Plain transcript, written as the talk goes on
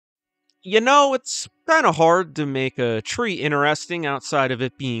It's kind of hard to make a tree interesting outside of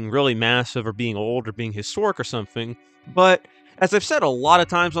it being really massive or being old or being historic or something. But as I've said a lot of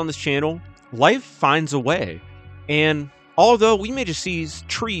times on this channel, life finds a way. And although we may just see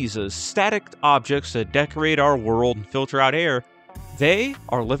trees as static objects that decorate our world and filter out air, they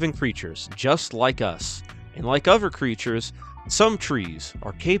are living creatures just like us. And like other creatures, some trees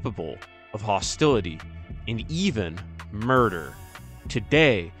are capable of hostility and even murder.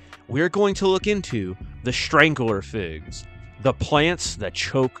 Today, we're going to look into the Strangler figs, the plants that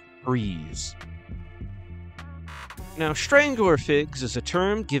choke trees. Now, Strangler figs is a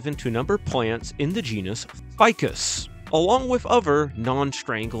term given to a number of plants in the genus Ficus, along with other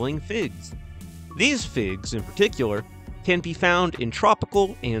non-strangling figs. These figs, in particular, can be found in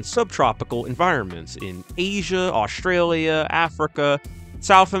tropical and subtropical environments in Asia, Australia, Africa,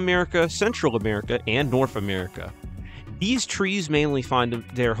 South America, Central America, and North America. These trees mainly find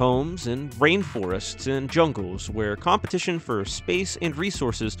their homes in rainforests and jungles, where competition for space and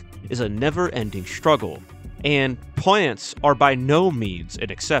resources is a never-ending struggle, and plants are by no means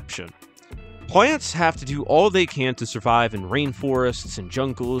an exception. Plants have to do all they can to survive in rainforests and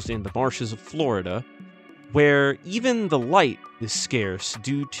jungles in the marshes of Florida, where even the light is scarce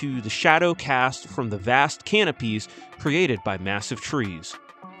due to the shadow cast from the vast canopies created by massive trees.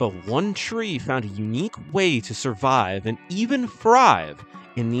 But one tree found a unique way to survive and even thrive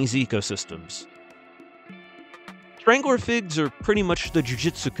in these ecosystems. Strangler figs are pretty much the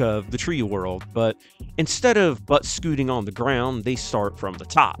jujitsuka of the tree world, but instead of butt scooting on the ground, they start from the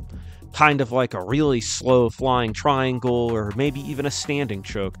top, kind of like a really slow flying triangle or maybe even a standing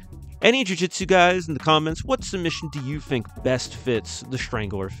choke. Any jujitsu guys in the comments, what submission do you think best fits the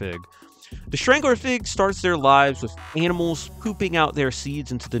Strangler fig? The Strangler fig starts their lives with animals pooping out their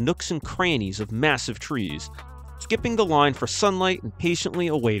seeds into the nooks and crannies of massive trees, skipping the line for sunlight and patiently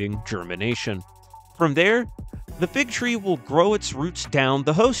awaiting germination. From there, the fig tree will grow its roots down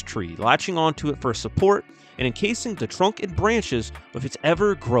the host tree, latching onto it for support and encasing the trunk and branches with its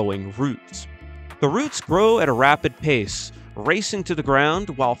ever-growing roots. The roots grow at a rapid pace, racing to the ground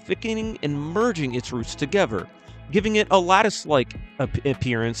while thickening and merging its roots together, giving it a lattice-like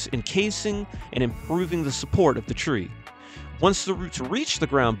appearance, encasing and improving the support of the tree. Once the roots reach the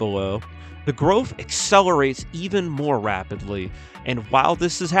ground below, the growth accelerates even more rapidly, and while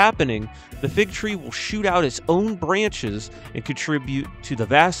this is happening, the fig tree will shoot out its own branches and contribute to the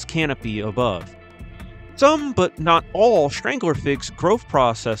vast canopy above. Some, but not all, Strangler figs' growth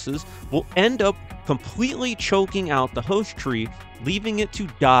processes will end up completely choking out the host tree, leaving it to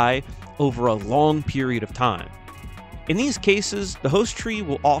die over a long period of time. In these cases, the host tree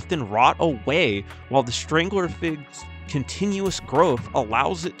will often rot away while the Strangler fig's continuous growth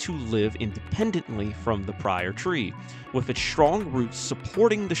allows it to live independently from the prior tree, with its strong roots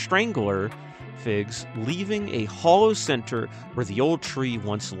supporting the Strangler figs, leaving a hollow center where the old tree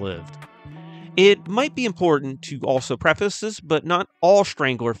once lived. It might be important to also preface this, but not all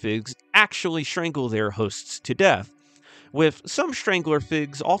Strangler figs actually strangle their hosts to death, with some Strangler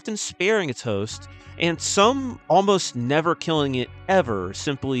figs often sparing its host, and some almost never killing it ever,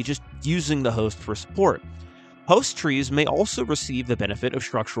 simply just using the host for support. Host trees may also receive the benefit of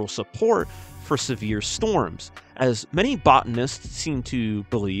structural support for severe storms, as many botanists seem to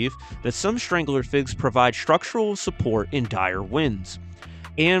believe that some Strangler figs provide structural support in dire winds.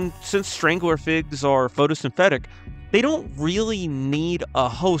 And since Strangler figs are photosynthetic, they don't really need a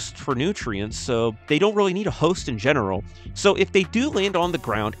host for nutrients, so they don't really need a host in general. So if they do land on the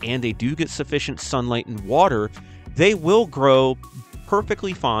ground and they do get sufficient sunlight and water, they will grow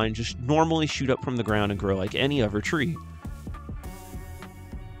perfectly fine, just normally shoot up from the ground and grow like any other tree.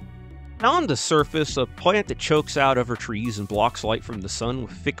 Now, on the surface, a plant that chokes out other trees and blocks light from the sun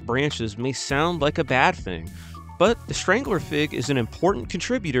with thick branches may sound like a bad thing, but the Strangler fig is an important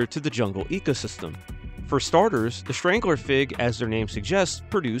contributor to the jungle ecosystem. For starters, the Strangler fig, as their name suggests,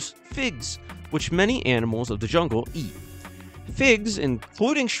 produce figs, which many animals of the jungle eat. Figs,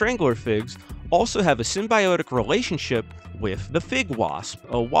 including Strangler figs, also have a symbiotic relationship with the fig wasp,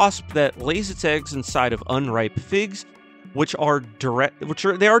 a wasp that lays its eggs inside of unripe figs, which are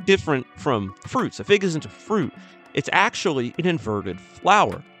different from fruits. A fig isn't a fruit, it's actually an inverted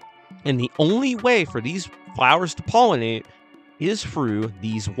flower. And the only way for these flowers to pollinate is through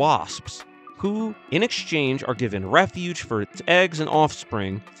these wasps, who, in exchange, are given refuge for its eggs and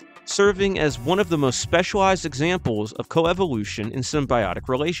offspring, serving as one of the most specialized examples of coevolution in symbiotic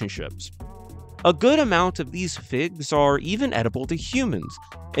relationships. A good amount of these figs are even edible to humans,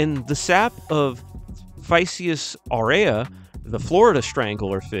 and the sap of Phyceus aurea, the Florida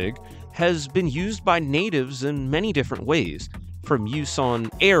Strangler fig, has been used by natives in many different ways. from use on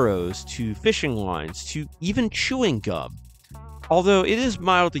arrows to fishing lines to even chewing gum. Although it is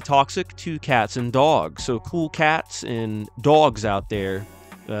mildly toxic to cats and dogs, so cool cats and dogs out there,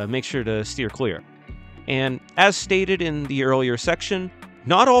 make sure to steer clear. And as stated in the earlier section,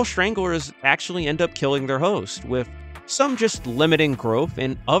 not all stranglers actually end up killing their host, with some just limiting growth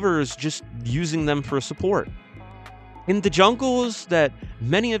and others just using them for support. In the jungles that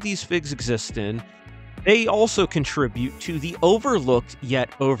many of these figs exist in, they also contribute to the overlooked yet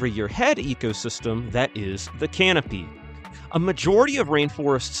over-your-head ecosystem that is the canopy. A majority of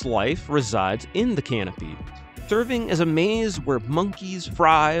rainforest's life resides in the canopy, serving as a maze where monkeys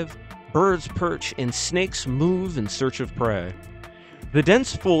thrive, birds perch, and snakes move in search of prey. The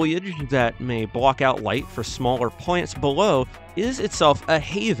dense foliage that may block out light for smaller plants below is itself a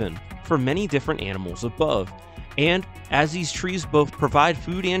haven for many different animals above. And as these trees both provide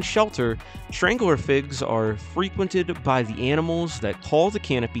food and shelter, strangler figs are frequented by the animals that call the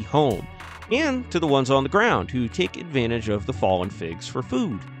canopy home, and to the ones on the ground who take advantage of the fallen figs for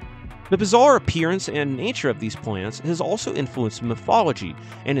food. The bizarre appearance and nature of these plants has also influenced mythology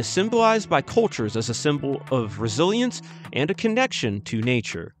and is symbolized by cultures as a symbol of resilience and a connection to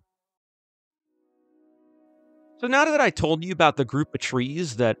nature. So now that I told you about the group of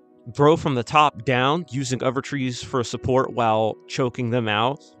trees that grow from the top down using other trees for support while choking them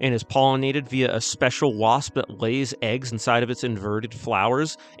out and is pollinated via a special wasp that lays eggs inside of its inverted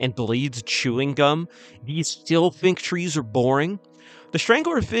flowers and bleeds chewing gum, do you still think trees are boring? The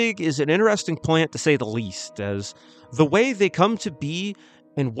strangler fig is an interesting plant to say the least, as the way they come to be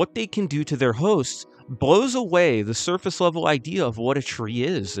and what they can do to their hosts blows away the surface level idea of what a tree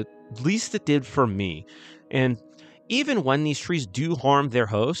is. At least it did for me. And even when these trees do harm their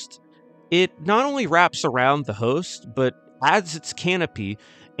host, it not only wraps around the host, but adds its canopy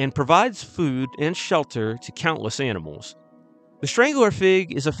and provides food and shelter to countless animals. The strangler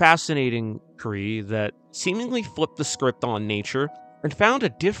fig is a fascinating tree that seemingly flipped the script on nature and found a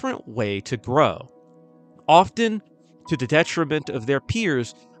different way to grow, often to the detriment of their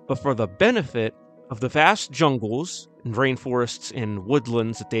peers, but for the benefit of the vast jungles and rainforests and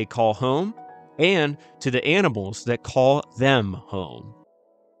woodlands that they call home, and to the animals that call them home.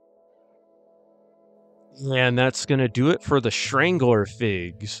 And that's going to do it for the strangler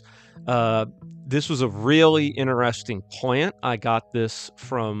figs. This was a really interesting plant. I got this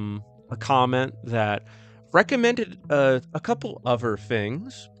from a comment that recommended a couple other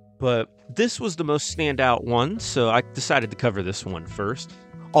things, but this was the most standout one, so I decided to cover this one first.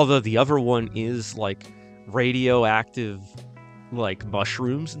 Although the other one is like radioactive, like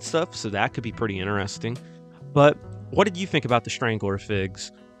mushrooms and stuff, so that could be pretty interesting. But what did you think about the strangler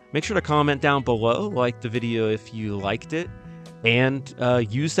figs? Make sure to comment down below, like the video if you liked it, and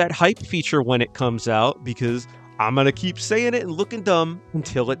use that hype feature when it comes out, because I'm going to keep saying it and looking dumb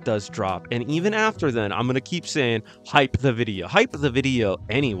until it does drop. And even after then, I'm going to keep saying hype the video. Hype the video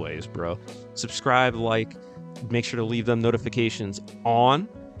anyways, bro. Subscribe, like, make sure to leave them notifications on,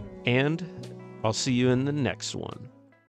 and I'll see you in the next one.